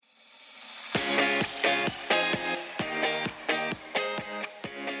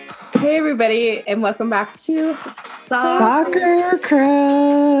Hey everybody, and welcome back to Soccer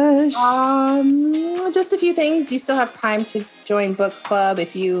Crush. Just a few things. You still have time to join book club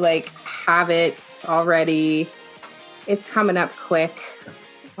if you have it already. It's coming up quick.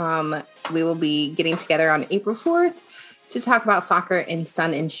 We will be getting together on April 4th to talk about soccer in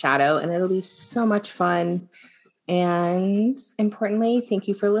Sun and Shadow, and it'll be so much fun. And importantly, thank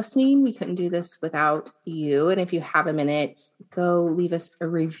you for listening. We couldn't do this without you. And if you have a minute, go leave us a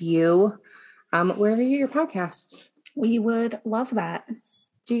review wherever you get your podcasts. We would love that.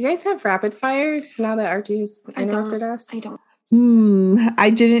 Do you guys have rapid fires now that Archie's interrupted us? I don't. I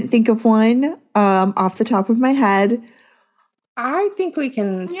didn't think of one off the top of my head. I think we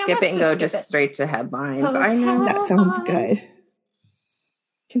can skip it and go just straight to headlines. I know that sounds good.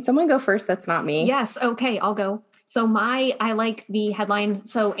 Can someone go first? That's not me. Yes. Okay, I'll go. So I like the headline.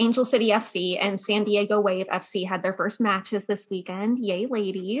 So Angel City FC and San Diego Wave FC had their first matches this weekend. Yay,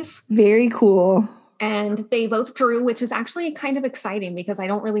 ladies. Very cool. And they both drew, which is actually kind of exciting because I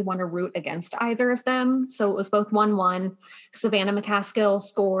don't really want to root against either of them. So it was both 1-1. Savannah McCaskill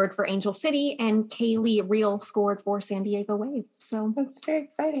scored for Angel City and Kaylee Reel scored for San Diego Wave. So that's very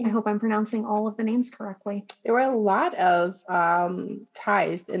exciting. I hope I'm pronouncing all of the names correctly. There were a lot of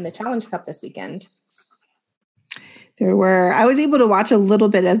ties in the Challenge Cup this weekend. There were. I was able to watch a little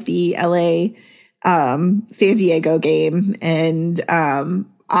bit of the LA San Diego game, and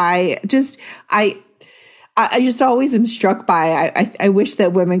I just always am struck by. I wish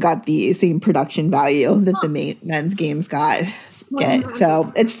that women got the same production value that the men's games get.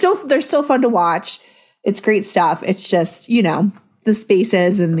 So they're still fun to watch. It's great stuff. It's just the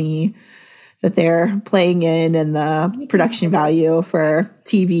spaces and that they're playing in and the production value for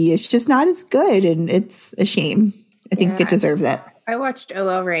TV is just not as good, and it's a shame. I think it deserves it. I watched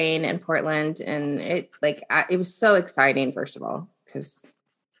OL Reign in Portland, and it was so exciting. First of all, because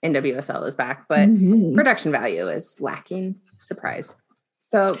NWSL is back, but production value is lacking. Surprise.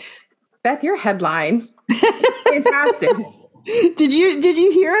 So, Beth, your headline, fantastic. Did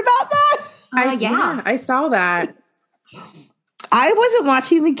you hear about that? Yeah, I saw that. I wasn't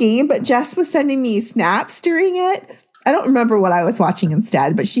watching the game, but Jess was sending me snaps during it. I don't remember what I was watching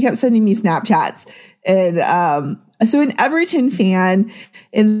instead, but she kept sending me Snapchats. And so an Everton fan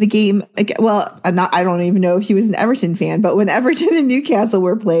in the game, I don't even know if he was an Everton fan, but when Everton and Newcastle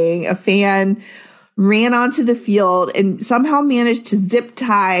were playing, a fan ran onto the field and somehow managed to zip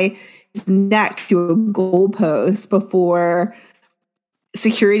tie his neck to a goalpost before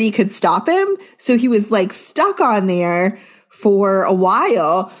security could stop him. So he was stuck on there for a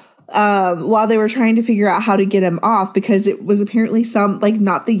while they were trying to figure out how to get him off, because it was apparently some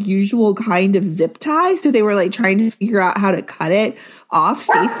not the usual kind of zip tie. So they were trying to figure out how to cut it off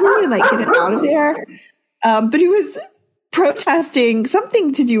safely and get it out of there. But he was protesting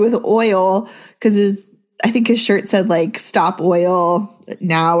something to do with oil, because I think his shirt said stop oil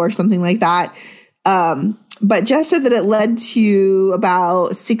now or something like that. But Jess said that it led to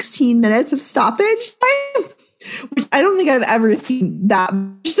about 16 minutes of stoppage time, which I don't think I've ever seen that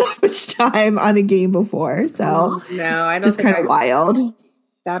much stoppage time on a game before. So no, I don't. Just kind of wild.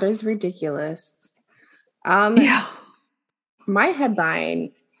 That is ridiculous. Yeah. My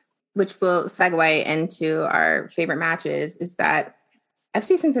headline, which will segue into our favorite matches, is that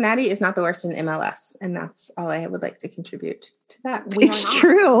FC Cincinnati is not the worst in MLS, and that's all I would like to contribute to that. It's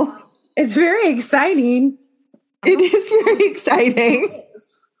true. It's very exciting. It is very exciting.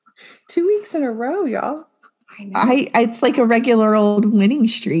 2 weeks in a row, y'all. It's like a regular old winning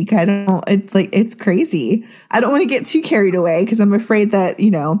streak. It's crazy. I don't want to get too carried away because I'm afraid that,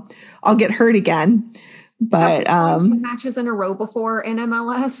 I'll get hurt again. But 2 matches in a row before in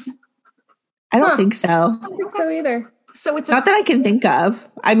MLS. I don't think so. I don't think so either. So it's not that I can think of.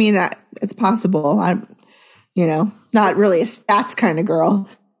 I mean, it's possible. I'm, not really a stats kind of girl.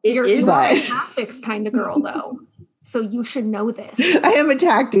 You're a tactics kind of girl, though. So you should know this. I am a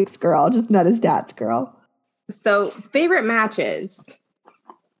tactics girl, just not a stats girl. So, favorite matches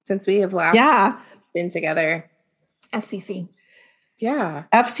since we have last been together. FCC. Yeah.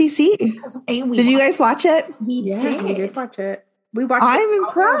 FCC. Did you guys watch it? We did watch it. We watched I'm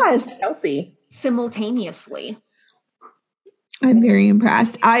impressed. Chelsea. Simultaneously. I'm very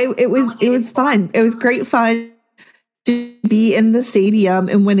impressed. It was fun. It was great fun to be in the stadium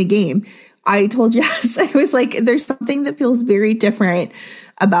and win a game. I told Jess, I was there's something that feels very different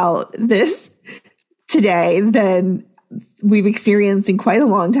about this today than we've experienced in quite a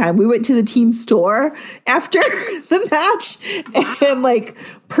long time. We went to the team store after the match and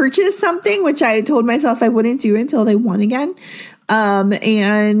purchased something, which I told myself I wouldn't do until they won again.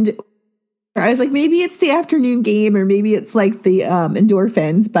 And I was like, maybe it's the afternoon game or maybe it's like the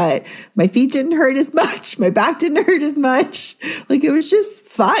endorphins, but my feet didn't hurt as much. My back didn't hurt as much. Like, it was just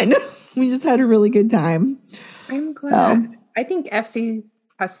fun. We just had a really good time. I'm glad. I think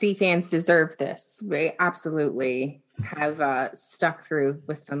FCC fans deserve this. They absolutely have stuck through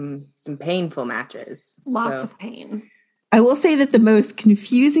with some painful matches. Lots of pain. I will say that the most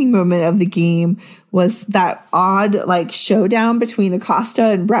confusing moment of the game was that odd like showdown between Acosta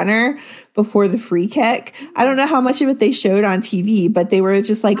and Brenner before the free kick. I don't know how much of it they showed on TV, but they were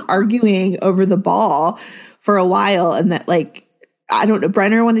just like arguing over the ball for a while. And that like, I don't know,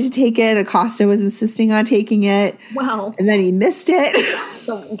 Brenner wanted to take it. Acosta was insisting on taking it. Well, and then he missed it.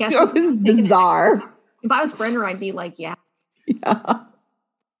 So guess it was bizarre. If I was Brenner, I'd be like, yeah.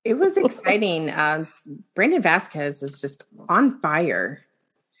 It was exciting. Brandon Vasquez is just on fire.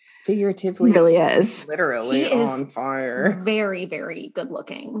 Figuratively. He really is. Literally he on fire. Very, very good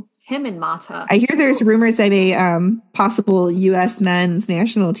looking. Him and Mata. I hear there's rumors of a possible U.S. men's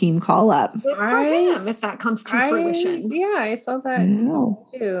national team call up. Good for him, if that comes to fruition. Yeah, I saw that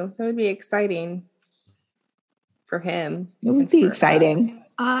too. That would be exciting for him. It would be exciting.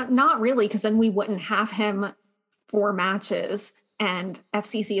 Not really, because then we wouldn't have him for matches. And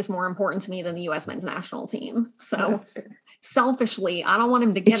FCC is more important to me than the U.S. men's national team. So selfishly, I don't want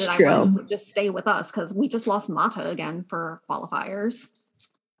him to get it. I want him to just stay with us because we just lost Mata again for qualifiers.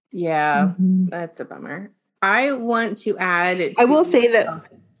 Yeah, that's a bummer. I want to add. I will say that.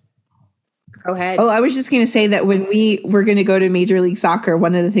 Go ahead. Oh, I was just going to say that when we were going to go to Major League Soccer,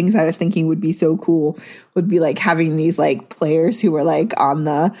 one of the things I was thinking would be so cool would be like having these like players who were like on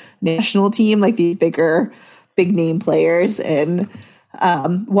the national team, like these big name players. And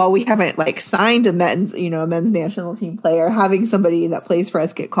while we haven't like signed a men's national team player, having somebody that plays for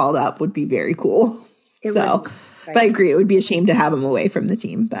us get called up would be very cool. But I agree, it would be a shame to have him away from the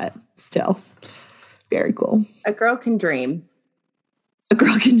team, but still very cool. A girl can dream. A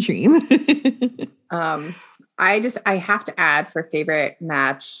girl can dream. I have to add for favorite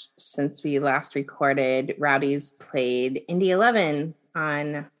match since we last recorded, Rowdies played Indy 11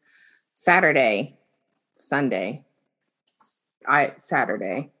 on Saturday night.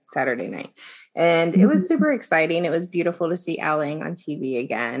 And it was super exciting. It was beautiful to see Elling on TV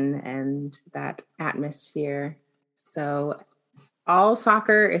again and that atmosphere. So all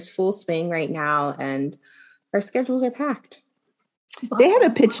soccer is full swing right now and our schedules are packed. They had a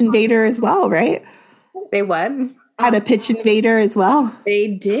pitch invader as well, right? They what? Had a pitch invader as well. They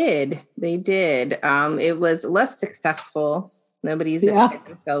did. It was less successful. Nobody's zipped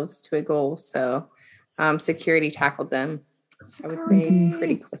themselves to a goal. So security tackled them, I would say,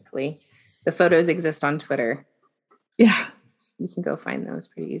 pretty quickly. The photos exist on Twitter. Yeah. You can go find those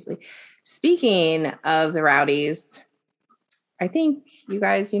pretty easily. Speaking of the Rowdies, I think you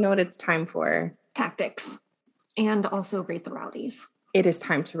guys, you know what it's time for. Tactics. And also rate the Rowdies. It is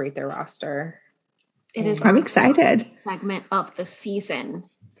time to rate their roster. It is. I'm excited. Segment of the season.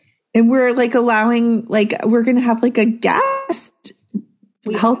 And we're like allowing, like, we're going to have like a guest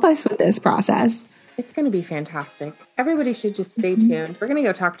help us with this process. It's going to be fantastic. Everybody should just stay tuned. We're going to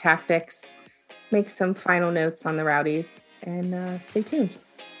go talk tactics, make some final notes on the Rowdies, and stay tuned.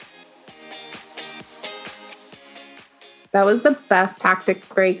 That was the best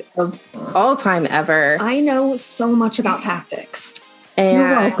tactics break of all time ever. I know so much about tactics. And you're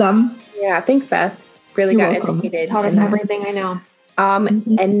welcome. Yeah, thanks, Beth. Really got educated. Taught us everything I know.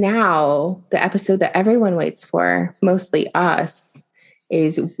 And now the episode that everyone waits for, mostly us,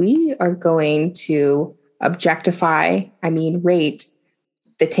 is we are going to rate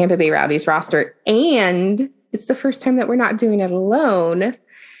the Tampa Bay Rowdies roster. And it's the first time that we're not doing it alone.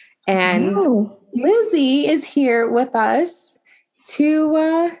 And Lizzie is here with us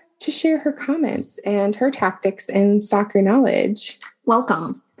to share her comments and her tactics and soccer knowledge.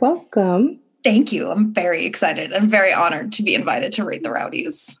 Welcome. Thank you. I'm very excited. I'm very honored to be invited to Rate the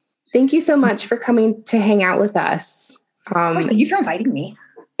Rowdies. Thank you so much for coming to hang out with us. Of course, thank you for inviting me.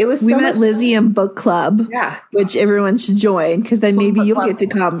 We met Lizzie in book club, which everyone should join because then maybe you'll get to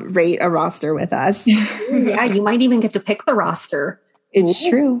come rate a roster with us. Yeah, you might even get to pick the roster. It's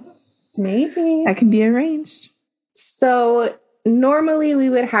true. Maybe. That can be arranged. So normally we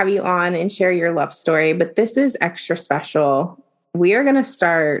would have you on and share your love story, but this is extra special. We are going to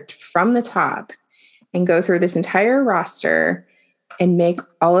start from the top and go through this entire roster and make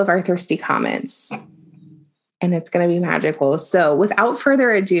all of our thirsty comments. And it's going to be magical. So without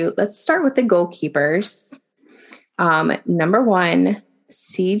further ado, let's start with the goalkeepers. Number 1,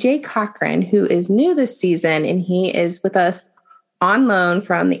 CJ Cochran, who is new this season, and he is with us on loan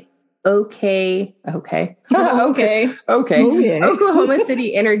from the Oklahoma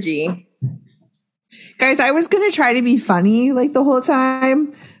City Energy. Guys, I was going to try to be funny like the whole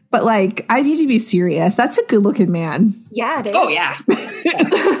time, but like I need to be serious. That's a good looking man. Yeah, it is. Oh yeah,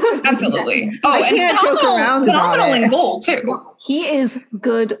 absolutely. Oh, I and can't joke around about phenomenal it. in goal too. He is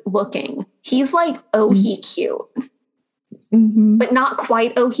good looking. He's like, oh, he cute, Mhm. but not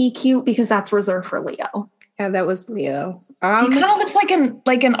quite oh, he cute because that's reserved for Leo. Yeah, that was Leo. He kind of looks like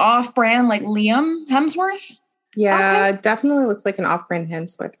an off-brand like Liam Hemsworth. Yeah, definitely looks like an off-brand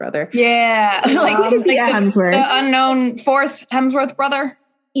Hemsworth brother. Yeah, like yeah, Hemsworth. the unknown fourth Hemsworth brother.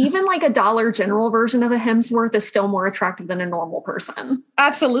 Even like a Dollar General version of a Hemsworth is still more attractive than a normal person.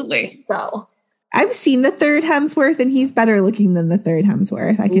 Absolutely. So I've seen the third Hemsworth, and he's better looking than the third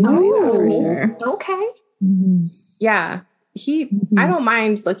Hemsworth. I can tell you that for sure. Okay. Mhm. Yeah, I don't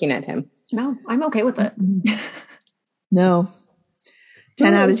mind looking at him. No, I'm okay with it. No.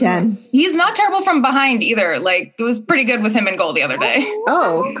 10 out of 10. He's not terrible from behind either. Like it was pretty good with him in goal the other day.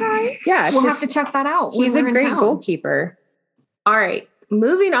 Oh, Okay. yeah. We'll have to check that out. when He's a we're in great town. goalkeeper. All right.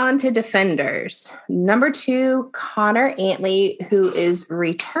 Moving on to defenders. Number 2, Connor Antley, who is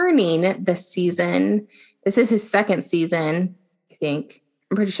returning this season. This is his second season, I think.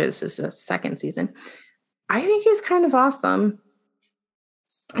 I'm pretty sure this is his second season. I think he's kind of awesome.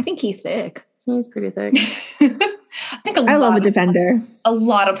 I think he's thick. He's pretty thick. I think I love a defender. a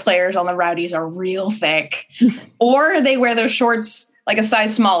lot of players on the Rowdies are real thick, or they wear their shorts like a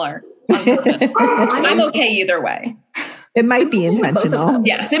size smaller on purpose. I'm okay either way. It might be intentional,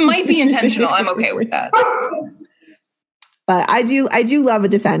 Yes, it might be intentional. I'm okay with that. but I do love a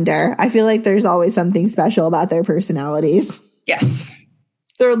defender. I feel like there's always something special about their personalities. Yes.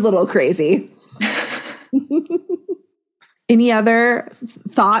 They're a little crazy. Any other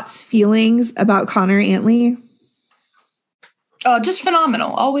thoughts, feelings about Connor Antley? Oh, just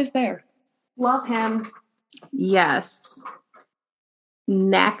phenomenal. Always there. Love him. Yes.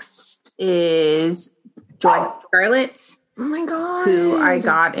 Next is Jordan Scarlett, Oh my God. who I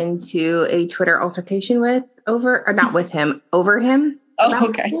got into a Twitter altercation with over him. Oh, about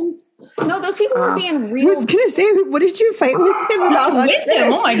okay. him. No, those people were being I real. was gonna say, what did you fight with him about? With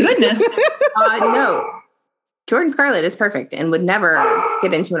him. Oh my goodness. No, Jordan Scarlett is perfect and would never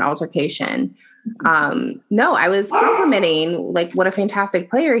get into an altercation. No, I was complimenting like what a fantastic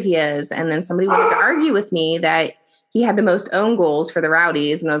player he is. And then somebody wanted to argue with me that he had the most own goals for the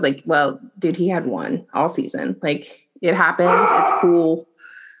Rowdies. And I was like, well, dude, he had one all season. Like it happens. It's cool.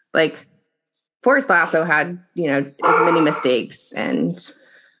 Like Forrest Lasso had, as many mistakes and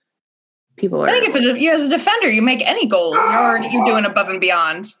people are. I think if you as a defender, you make any goals, you're doing above and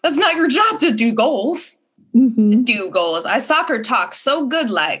beyond. That's not your job to do goals. Mhm. Do goals. I soccer talk so good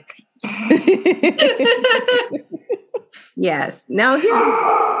like. Yes. No,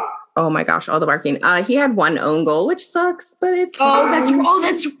 oh my gosh, all the barking. He had one own goal, which sucks, but it's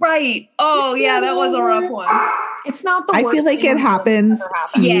That's right. Oh yeah, that was a rough one. It's not the I worst feel like thing it happens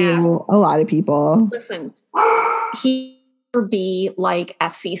that's ever happened. to Yeah. a lot of people. Listen, he would be like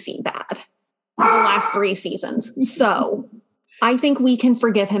FCC bad the last 3 seasons. So I think we can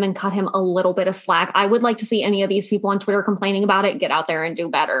forgive him and cut him a little bit of slack. I would like to see any of these people on Twitter complaining about it. Get out there and do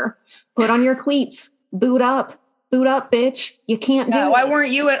better. Put on your cleats. Boot up, bitch. You can't do Yeah, it. why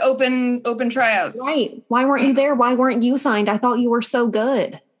weren't you at open tryouts? Right. Why weren't you there? Why weren't you signed? I thought you were so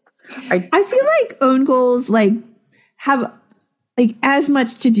good. I feel like own goals like have like as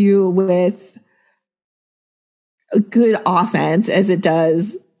much to do with a good offense as it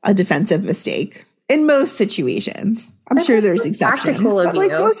does a defensive mistake in most situations. I'm That's sure there's just exceptions, tactical of but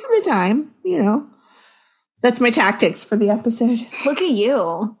like you. most of the time, that's my tactics for the episode. Look at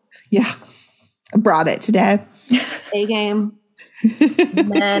you. Yeah, I brought it today. A game.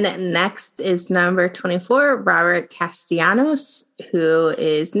 Then next is number 24, Robert Castellanos, who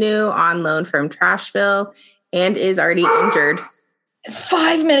is new on loan from Trashville and is already injured.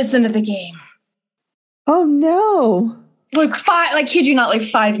 5 minutes into the game. Oh no! Kid you not, like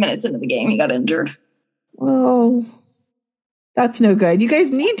 5 minutes into the game, he got injured. Oh, that's no good. You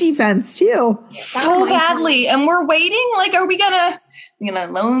guys need defense too. So badly. And we're waiting. Like, are we gonna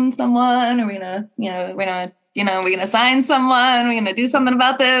loan someone? Are we gonna sign someone? Are we gonna do something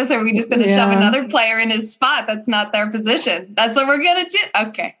about this? Or are we just gonna shove another player in his spot that's not their position? That's what we're gonna do.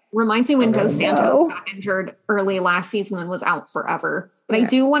 Okay. Reminds me when Dos Santos no. got injured early last season and was out forever. But Yeah. I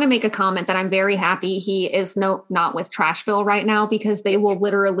do want to make a comment that I'm very happy he is not with Trashville right now, because they will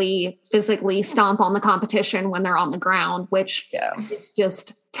literally physically stomp on the competition when they're on the ground, which is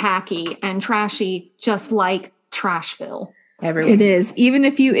just tacky and trashy, just like Trashville. Everyone. It is. Even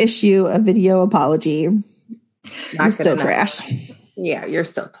if you issue a video apology, Not you're good still enough. trash. Yeah, you're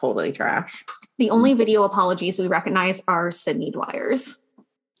still totally trash. The only video apologies we recognize are Sydney Dwyer's.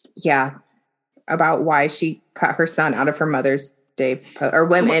 Yeah. about why she cut her son out of her Mother's Day or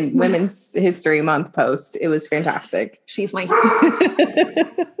Women's History Month post. It was fantastic. She's my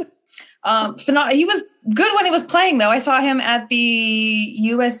he was good when he was playing, though. I saw him at the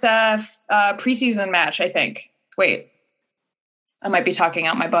USF preseason match, I think. Wait, I might be talking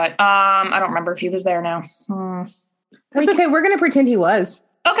out my butt. I don't remember if he was there now. That's okay. We're going to pretend he was.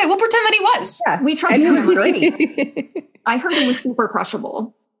 Okay, we'll pretend that he was. Yeah, we trust and him. he was great. I heard he was super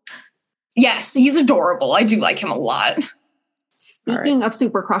crushable. Yes, he's adorable. I do like him a lot. Speaking of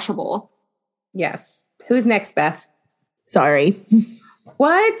super crushable. Yes. Who's next, Beth? Sorry.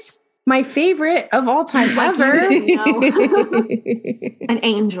 What? My favorite of all time ever. An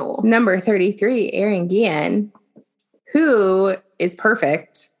angel. Number 33, Aaron Gian, who is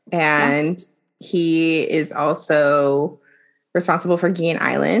perfect. And he is also responsible for Gian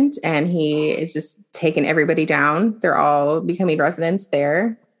Island. And he is just taking everybody down. They're all becoming residents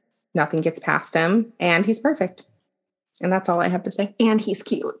there. Nothing gets past him. And he's perfect. And that's all I have to say. And he's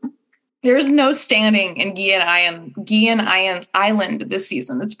cute. There's no standing in Gian Island this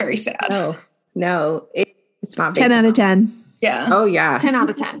season. That's very sad. No, it's not. 10 out of 10. Yeah. Oh, yeah. 10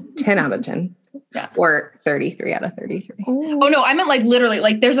 out of 10. 10 out of 10. Yeah. Or 33 out of 33. Oh, no. I meant like literally,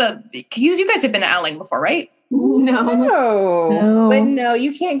 like there's you guys have been to Outing before, right? No. But no,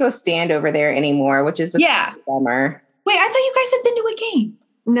 you can't go stand over there anymore, which is a bummer. Wait, I thought you guys had been to a game.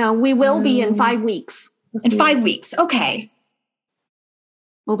 No, we will be in 5 weeks. In 5 weeks. Okay.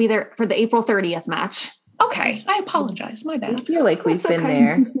 We'll be there for the April 30th match. Okay. I apologize. My I bad. feel like we've been okay.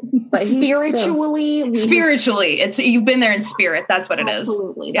 there. But Spiritually, you've been there in spirit. That's what it is.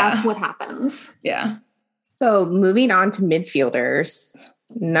 Absolutely. Yeah. That's what happens. Yeah. So moving on to midfielders.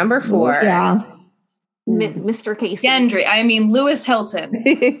 Number 4. Yeah. Mr. Casey. Lewis Hilton.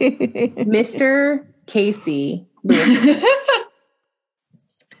 Mr. Casey.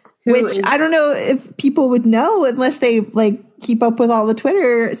 Which I don't know if people would know unless they like keep up with all the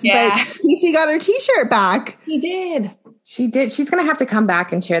Twitter. Yeah. But Casey got her t-shirt back. He did. She did. She's going to have to come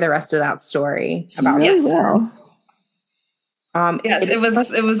back and share the rest of that story about really it. will. Yes,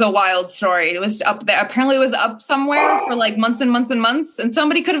 it was a wild story. It was up there. Apparently it was up somewhere for like months and months and months, and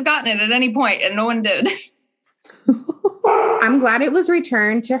somebody could have gotten it at any point, and no one did. I'm glad it was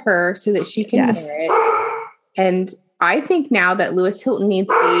returned to her so that she can wear it. And I think now that Lewis Hilton needs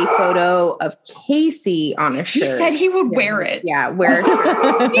a photo of Casey on a shirt. He said he would wear it. Yeah, wear a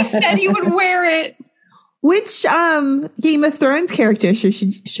shirt. He said he would wear it. Which Game of Thrones character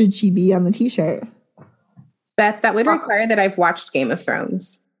should she be on the t-shirt? Beth, that would require that I've watched Game of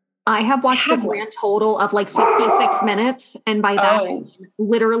Thrones. I have watched a grand total of like 56 minutes. And by that, I mean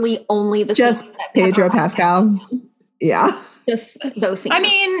literally only the just Pedro Pascal. Yeah. Just those scenes. I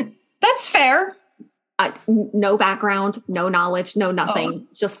mean, that's fair. No background, no knowledge, no nothing,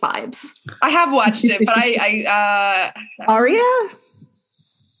 just vibes. I have watched it, but I Arya?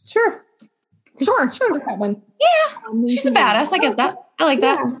 Sure. That one. Yeah. She's a badass. I get that. I like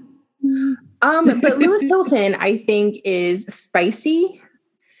that. But Lewis Hilton, I think, is spicy.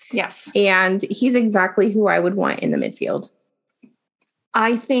 Yes. And he's exactly who I would want in the midfield.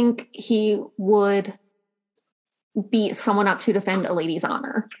 I think he would beat someone up to defend a lady's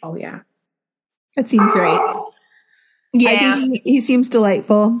honor. Oh, yeah. That seems right. Yeah. I think he seems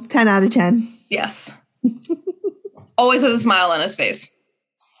delightful. 10 out of 10. Yes. Always has a smile on his face.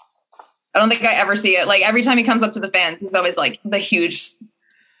 I don't think I ever see it. Like every time he comes up to the fans, he's always like the huge,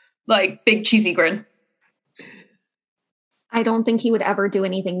 like big cheesy grin. I don't think he would ever do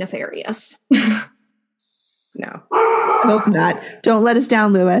anything nefarious. No. I hope not. Don't let us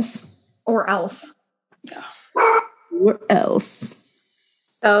down, Lewis. Or else. Or else.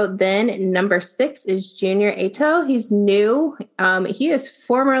 So then number 6 is Junior Ato. He's new. He is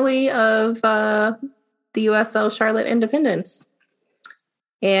formerly of the USL Charlotte Independence.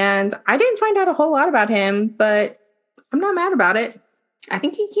 And I didn't find out a whole lot about him, but I'm not mad about it. I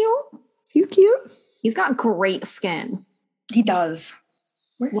think he's cute. He's cute. He's got great skin. He does.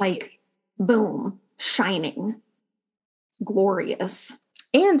 Like, boom, shining, glorious.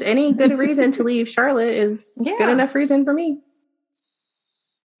 And any good reason to leave Charlotte is good enough reason for me.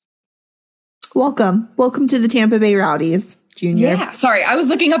 Welcome to the Tampa Bay Rowdies, Junior. Yeah, sorry, I was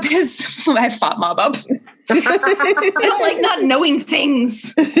looking up I fought Mob up. I don't like not knowing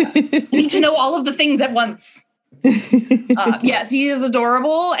things. I need to know all of the things at once. Yes, he is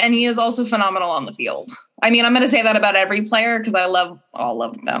adorable, and he is also phenomenal on the field. I mean, I'm going to say that about every player because I love all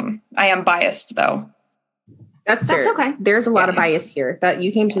of them. I am biased, though. That's fair. Okay. There's a lot of bias here. That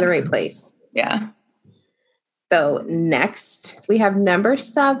you came to the right place. Yeah. So next, we have number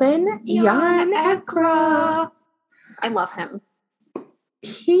 7, Jan Ekra. I love him.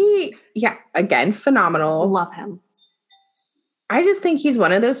 He yeah, again, phenomenal. Love him. I just think he's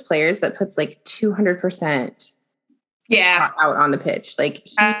one of those players that puts like 200% out on the pitch. Like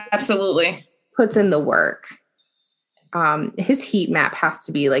he absolutely puts in the work. His heat map has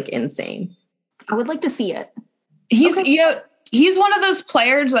to be like insane. I would like to see it. He's he's one of those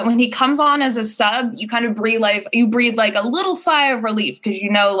players that when he comes on as a sub, you kind of breathe like a little sigh of relief because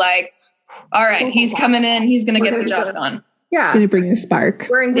like, all right, he's coming in, he's going to get the job done. Yeah, going to bring the spark.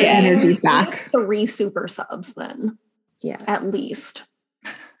 We're in good energy back. 3 super subs then. Yeah, at least. I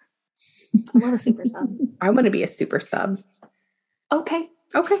want a super sub. I want to be a super sub. Okay.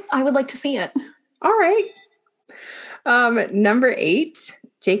 I would like to see it. All right. Number 8,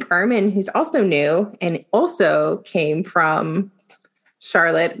 Jake Arman, who's also new and also came from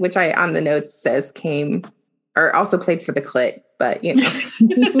Charlotte, which I on the notes says came or also played for the Clit, but you know.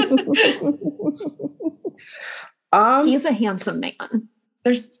 He's a handsome man.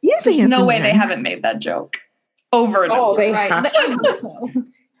 There's no way they haven't made that joke over and over. They have to.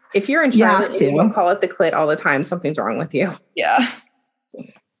 If you're in Charlotte and you don't call it the Clit all the time, something's wrong with you. Yeah.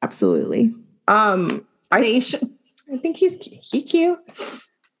 Absolutely. I think he's cute. I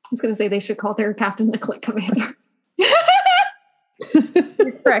was going to say they should call their captain the Clit Commander.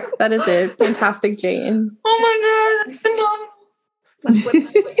 You're correct. That is a fantastic Jane. Oh my God, that's phenomenal.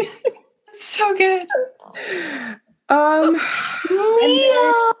 That's so good.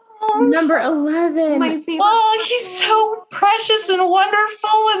 Leo. Number 11. My favorite. Oh, he's so precious and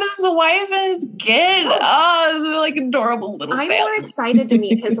wonderful with his wife and his kid. Oh, they're like adorable little I'm family. more excited to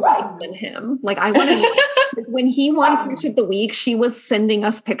meet his wife than him. Like I want to meet because when he won Coach of the Week, she was sending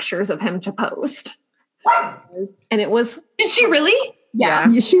us pictures of him to post. And it was Did she really?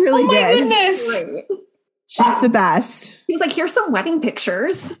 Yeah. She really did. Oh my goodness. Great. She's the best. He was like, here's some wedding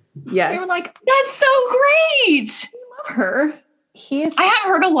pictures. Yes. They were like, That's so great. love her. I have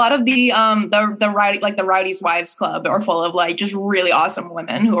heard a lot of the Rowdy's Wives Club are full of like just really awesome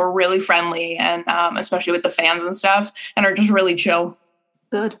women who are really friendly and especially with the fans and stuff and are just really chill.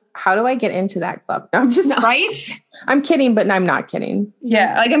 Good. How do I get into that club? No, I'm just right. I'm kidding, but I'm not kidding.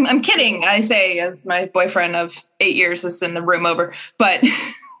 Yeah, like I'm kidding. I say as my boyfriend of 8 years is in the room over, but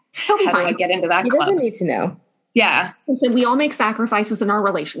He'll be how do fine. I get into that He club? doesn't need to know. Yeah. Listen, we all make sacrifices in our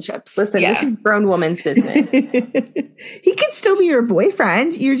relationships. Listen, this is grown woman's business. He could still be your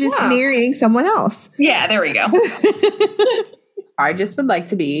boyfriend. You're just marrying someone else. Yeah, there we go. I just would like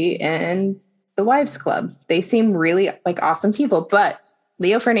to be in the wives club. They seem really like awesome people, but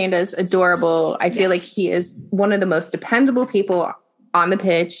Leo Fernandez, adorable. I feel like he is one of the most dependable people on the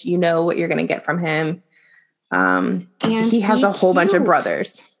pitch. You know what you're going to get from him. And he has a whole bunch of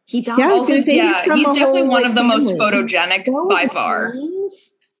brothers. He does. Yeah, Also, he's definitely one of the most family. photogenic by far.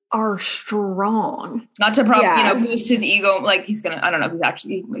 Those are strong. Not to boost his ego. Like he's gonna. I don't know. If he's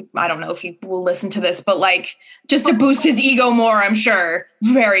actually. I don't know if he will listen to this, but like just to boost his ego more. I'm sure.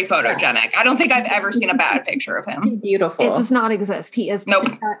 Very photogenic. I don't think I've ever seen a bad picture of him. He's beautiful. It does not exist. He is Nope.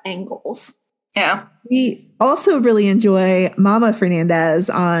 at angles. Yeah. We also really enjoy Mama Fernandez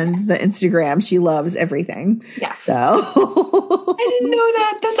on the Instagram. She loves everything. Yes. So I didn't know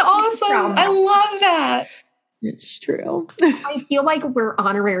that. That's awesome. I love that. it's true. I feel like we're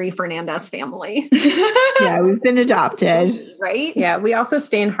honorary Fernandez family. Yeah, we've been adopted. Right? Yeah, we also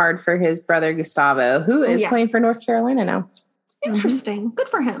stand hard for his brother Gustavo, who is playing for North Carolina now. Interesting. Good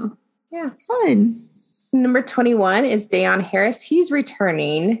for him. Yeah. Fun. Number 21 is Dayon Harris. He's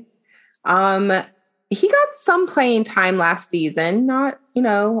returning. He got some playing time last season, not,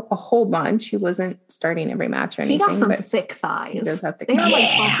 a whole bunch. He wasn't starting every match or anything. He got some thick thighs. He does have thick they were thighs.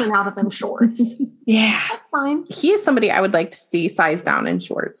 like busting out of them shorts. Yeah. That's fine. He is somebody I would like to see size down in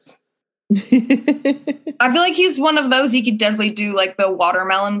shorts. I feel like he's one of those you could definitely do like the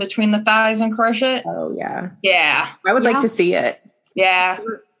watermelon between the thighs and crush it. Oh, yeah. Yeah. I would like to see it. Yeah.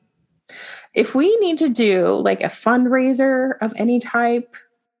 If we need to do like a fundraiser of any type,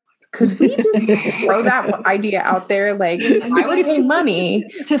 could we just throw that idea out there? Like, I would pay money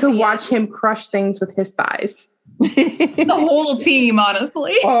to watch him crush things with his thighs. The whole team,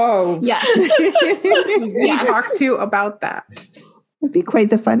 honestly. Oh, Yes. we talked to about that. Would be quite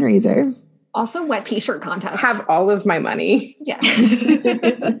the fundraiser. Also, wet t-shirt contest. Have all of my money. Yes.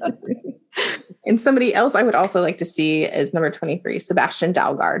 And somebody else I would also like to see is number 23, Sebastian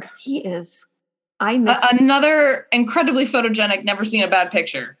Dalgard. He is. I miss Another incredibly photogenic, never seen a bad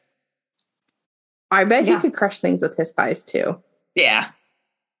picture. I bet he could crush things with his thighs too. Yeah.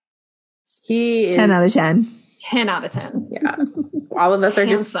 He is 10 out of 10. 10 out of 10. Yeah. All of us are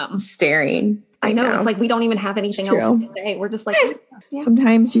Handsome. just staring. I know. now. It's like we don't even have anything It's else true. to say. We're just like, yeah.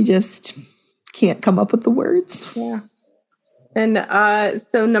 Sometimes you just can't come up with the words. Yeah. And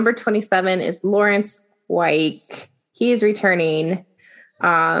so number 27 is Lawrence Wyke. He is returning.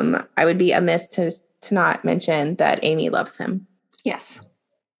 I would be amiss to not mention that Amy loves him. Yes.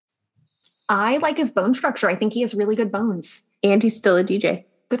 I like his bone structure. I think he has really good bones. And he's still a DJ.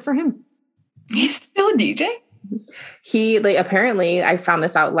 Good for him. He's still a DJ? He, like, apparently, I found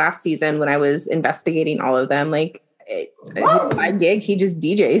this out last season when I was investigating all of them. Like, my gig, he just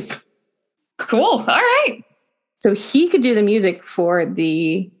DJs. Cool. All right. So he could do the music for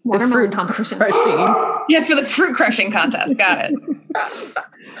the Watermelon fruit competition. crushing. Yeah, for the fruit crushing contest. Got it.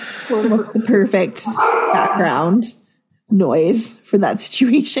 The perfect background noise for that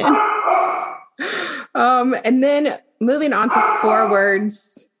situation. And then moving on to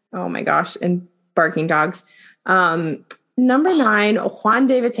forwards. Oh my gosh, and barking dogs. Number 9, Juan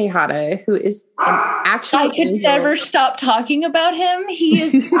David Tejada, who is an actual I could never stop talking about him. He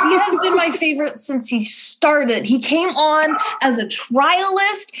has been my favorite since he started. He came on as a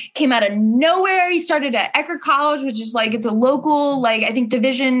trialist, came out of nowhere. He started at Ecker College, which is like, it's a local, like, I think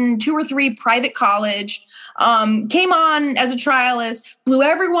Division 2 or 3 private college. Came on as a trialist, blew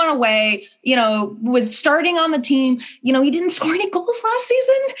everyone away, was starting on the team. He didn't score any goals last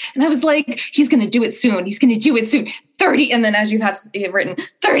season. And I was like, he's going to do it soon. He's going to do it soon. 30. And then as you have written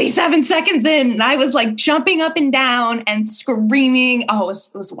 37 seconds in, and I was like jumping up and down and screaming. Oh, it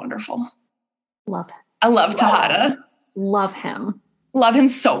was wonderful. Love him. I love Tejada. Love him. Love him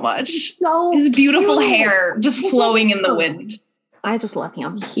so much. So his beautiful cute. Hair just flowing in the wind. I just love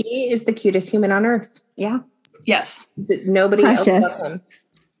him. He is the cutest human on earth. Yeah. Yes. Nobody else Precious. loves him.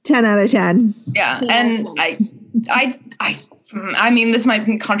 10 out of 10. Yeah. And I mean, this might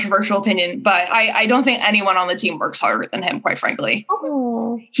be a controversial opinion, but I don't think anyone on the team works harder than him, quite frankly.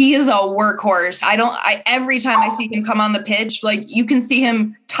 Oh. He is a workhorse. Every time I see him come on the pitch, like, you can see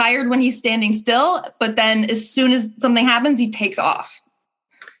him tired when he's standing still, but then as soon as something happens, he takes off.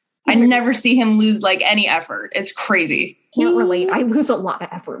 I never see him lose like any effort. It's crazy. Can't relate. I lose a lot of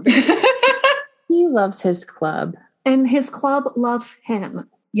effort. He loves his club. And his club loves him.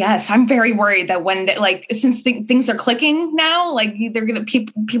 Yes, I'm very worried that when, like, since things are clicking now, like,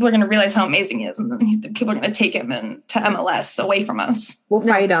 people are gonna realize how amazing he is, and then people are gonna take him to MLS away from us. We'll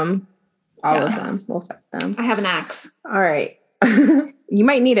fight them, all of them. We'll fight them. I have an axe. All right, you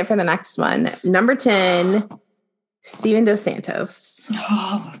might need it for the next one. Number 10, Steven Dos Santos.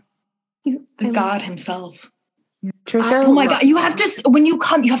 Oh, God himself. Trisha, oh my God! When you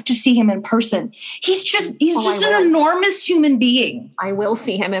come, you have to see him in person. He's just an enormous human being. I will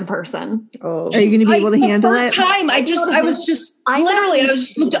see him in person. Oh. Are you going to be able to handle it? The first time, I was just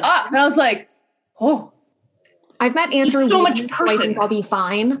looked up and I was like, oh. I've met Andrew so Lee, much so person. I think I'll be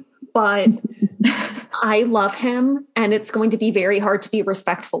fine, but I love him, and it's going to be very hard to be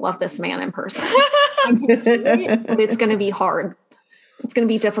respectful of this man in person. I can do it, but it's going to be hard. It's going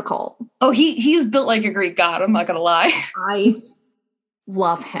to be difficult. Oh, he's built like a Greek god. I'm not going to lie. I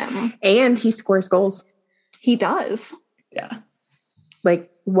love him. And he scores goals. He does. Yeah.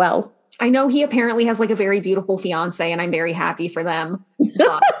 Like, well. I know he apparently has like a very beautiful fiance, and I'm very happy for them.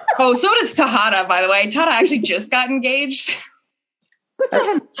 Oh, so does Tejada, by the way. Tejada actually just got engaged. Good for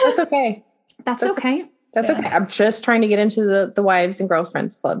him. That's okay. That's okay. That's okay. I'm just trying to get into the wives and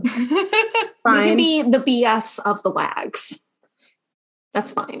girlfriends club. We Fine. can be the BFs of the WAGs.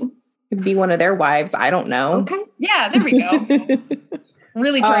 That's fine. Could be one of their wives. I don't know. Okay. Yeah, there we go.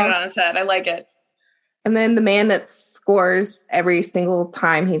 Really turn it on its head. I like it. And then the man that scores every single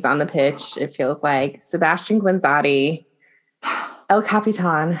time he's on the pitch, it feels like Sebastian Guinzotti, El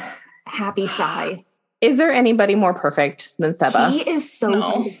Capitan. Happy sigh. Is there anybody more perfect than Seba? He is so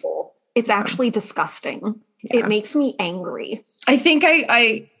beautiful. It's actually disgusting. Yeah. It makes me angry. I think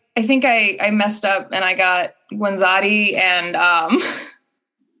I messed up and I got Guinzotti and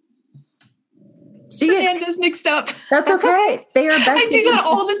Fernandez mixed up. That's okay. They are best. I do that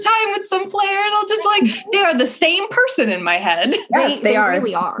all the time with some player, and I'll just like, they are the same person in my head. Yeah, they are.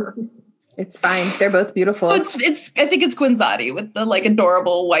 Really are. It's fine. They're both beautiful. I think it's Guinzotti with the like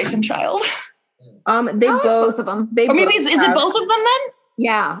adorable wife and child. They both of them. Or maybe is it both of them then?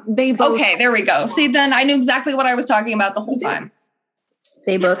 Yeah, they both. Okay, there we go. See, then I knew exactly what I was talking about the whole time.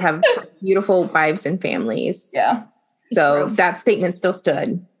 They both have beautiful wives and families. Yeah. So that statement still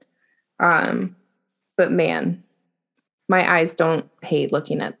stood. But man, my eyes don't hate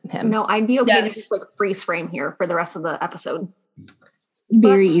looking at him. No, I'd be okay to just like freeze frame here for the rest of the episode.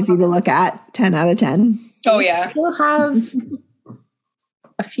 Very easy to look at. 10 out of 10. Oh yeah. We'll have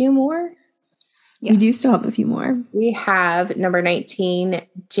a few more. Yes. We do still have a few more. We have number 19,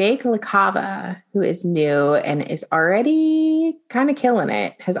 Jake LaCava, who is new and is already kind of killing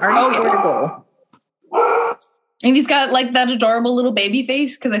it. Has already scored a goal. And he's got like that adorable little baby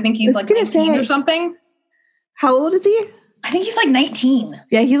face because I think he's like 19 or something. How old is he? I think he's like 19.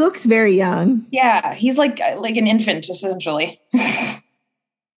 Yeah, he looks very young. Yeah, he's like an infant essentially.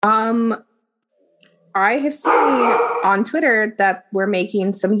 I have seen on Twitter that we're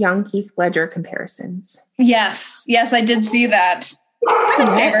making some young Heath Ledger comparisons. Yes, I did see that. I'm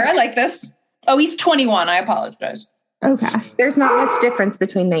in favor. I like this. Oh, he's 21. I apologize. Okay. There's not much difference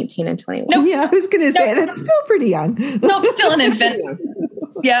between 19 and 21. Nope. Yeah, I was going to say that's still pretty young. Nope, still an infant.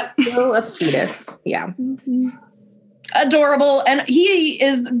 Yeah. Still a fetus. Yeah. Adorable. And he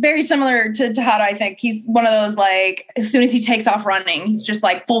is very similar to Tejada, I think. He's one of those, like, as soon as he takes off running, he's just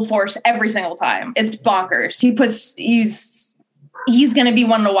like full force every single time. It's bonkers. He's going to be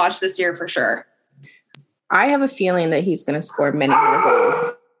one to watch this year for sure. I have a feeling that he's going to score many more goals.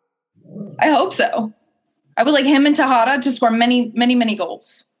 I hope so. I would like him and Tejada to score many, many, many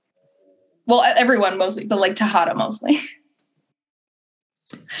goals. Well, everyone mostly, but like Tejada mostly.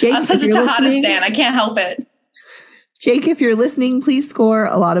 Jake, I'm such a Tejada stan. I can't help it. Jake, if you're listening, please score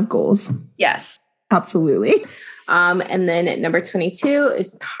a lot of goals. Yes. Absolutely. And then at number 22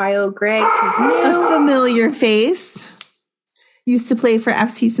 is Kyle Gregg, who's new. A familiar face. Used to play for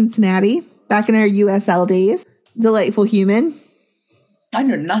FC Cincinnati back in our USL days. Delightful human. I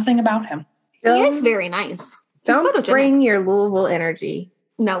know nothing about him. He is very nice. Don't bring your Louisville energy.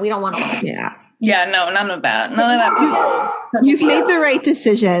 No, we don't want to. Yeah. Yeah, no, none of that. None of that. You've made the right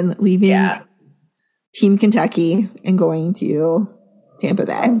decision leaving Team Kentucky and going to Tampa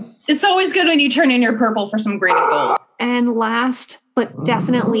Bay. It's always good when you turn in your purple for some green and gold. And last, but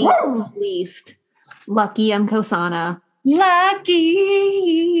definitely not least, Lucky Nkosana. Lucky.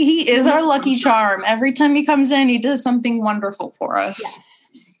 He is our lucky charm. Every time he comes in, he does something wonderful for us. Yes.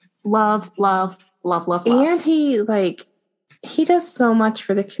 Love. And he does so much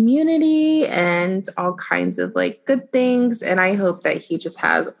for the community and all kinds of like good things. And I hope that he just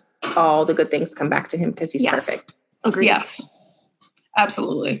has all the good things come back to him because he's perfect. Agreed. Yes.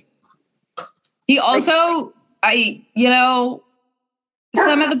 Absolutely. He also,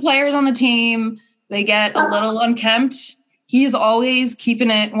 some of the players on the team, they get a little unkempt. He is always keeping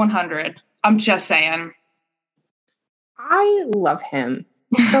it 100. I'm just saying. I love him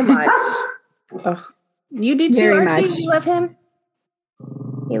so much. You do too, Very Archie? much. You love him?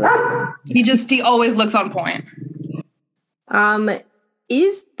 He loves him. He always looks on point.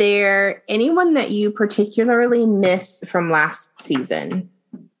 Is there anyone that you particularly miss from last season?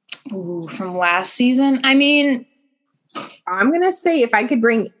 Ooh, from last season? I mean, I'm going to say if I could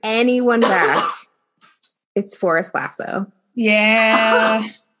bring anyone back, it's Forrest Lasso. Yeah.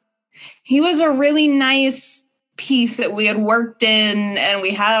 He was a really nice piece that we had worked in and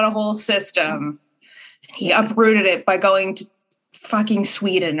we had a whole system. He uprooted it by going to fucking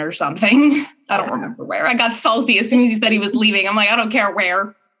Sweden or something. I don't remember where. I got salty as soon as he said he was leaving. I'm like, I don't care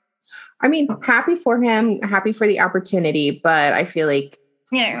where. I mean, happy for him, happy for the opportunity, but I feel like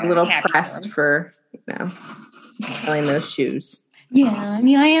a little pressed for filling those shoes. Yeah, I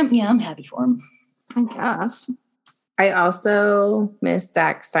mean, I'm happy for him. I guess. I also miss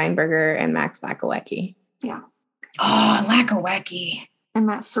Zach Steinberger and Max Lakowecki. Yeah. Oh, Lakowecki. And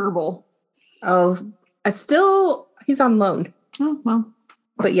Matt Serbel. Oh, he's on loan. Oh, well.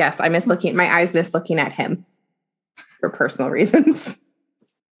 But yes, my eyes miss looking at him for personal reasons.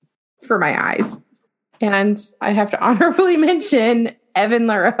 For my eyes. And I have to honorably mention Evan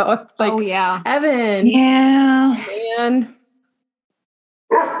LaRoe. Oh, yeah. Evan. Yeah. Man.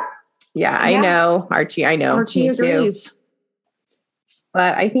 Yeah, I know, Archie. I know. Archie agrees.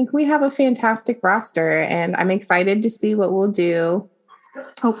 But I think we have a fantastic roster, and I'm excited to see what we'll do.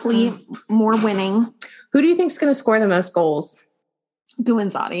 Hopefully, more winning. Who do you think is going to score the most goals?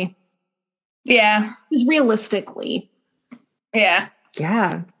 Guinzati. Yeah. Just realistically. Yeah.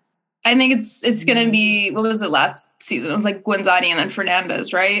 Yeah. I think it's going to be, what was it last season? It was like Guinzati and then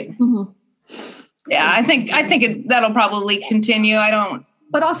Fernandez, right? Mm-hmm. Yeah, I think that'll probably continue.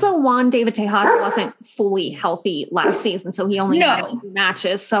 But also Juan David Tejada wasn't fully healthy last season, so he only had 2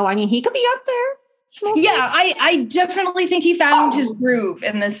 matches. So, I mean, he could be up there. Yeah, I definitely think he found his groove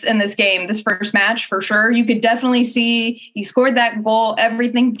in this game, this first match, for sure. You could definitely see he scored that goal.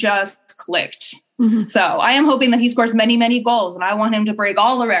 Everything just clicked. Mm-hmm. So I am hoping that he scores many, many goals, and I want him to break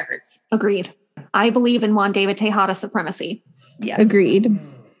all the records. Agreed. I believe in Juan David Tejada supremacy. Yes. Agreed.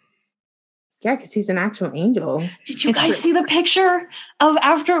 Yeah, because he's an actual angel. Did you guys see the picture of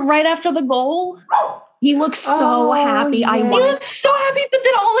right after the goal? He looks so happy. Yeah. He looks so happy, but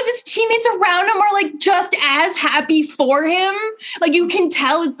then all of his teammates around him are like just as happy for him. Like you can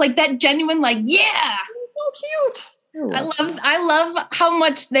tell it's like that genuine, like, yeah. So cute. I love how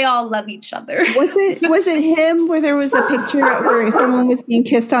much they all love each other. Was it him where there was a picture where someone was being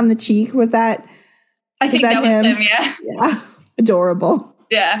kissed on the cheek? Was that? I think that was him. Yeah. Yeah. Adorable.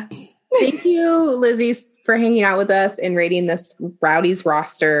 Yeah. Thank you, Lizzie, for hanging out with us and rating this Rowdy's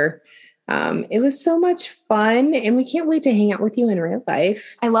roster. It was so much fun, and we can't wait to hang out with you in real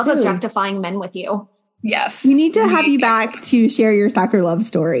life. I love soon. objectifying men with you. Yes. We need to have you back to share your soccer love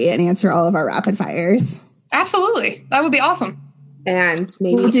story and answer all of our rapid fires. Absolutely. That would be awesome. And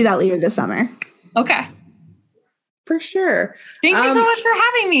maybe We'll do that later this summer. Okay. for sure. Thank you so much for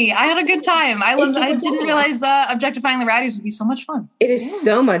having me. I had a good time. I didn't realize objectifying the Rowdies would be so much fun. It is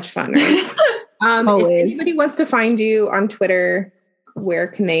so much fun, right? Always. If anybody wants to find you on Twitter, where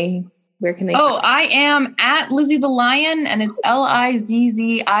can they? Oh, I am at Lizzie the Lion, and it's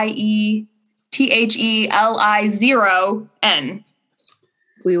LIZZIETHELI0N.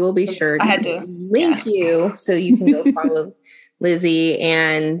 We will be sure to link you so you can go follow Lizzie.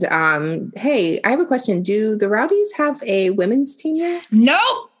 And hey, I have a question. Do the Rowdies have a women's team yet?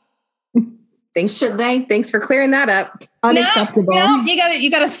 Nope. Should they? Thanks for clearing that up. Unacceptable. No, you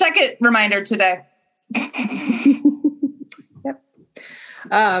got a second reminder today. Yep.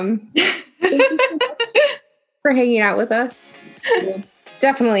 Thank you so much for hanging out with us. We'll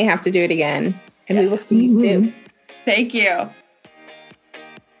definitely have to do it again. And we will see you soon. Thank you.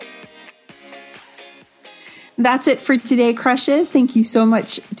 That's it for today, crushes. Thank you so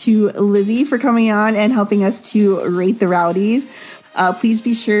much to Lizzie for coming on and helping us to rate the Rowdies. Please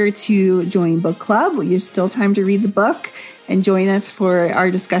be sure to join book club. There's still time to read the book and join us for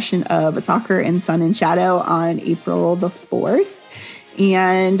our discussion of Soccer and Sun and Shadow on April the 4th.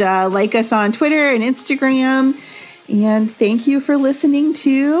 And like us on Twitter and Instagram. And thank you for listening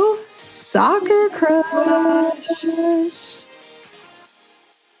to Soccer Crush.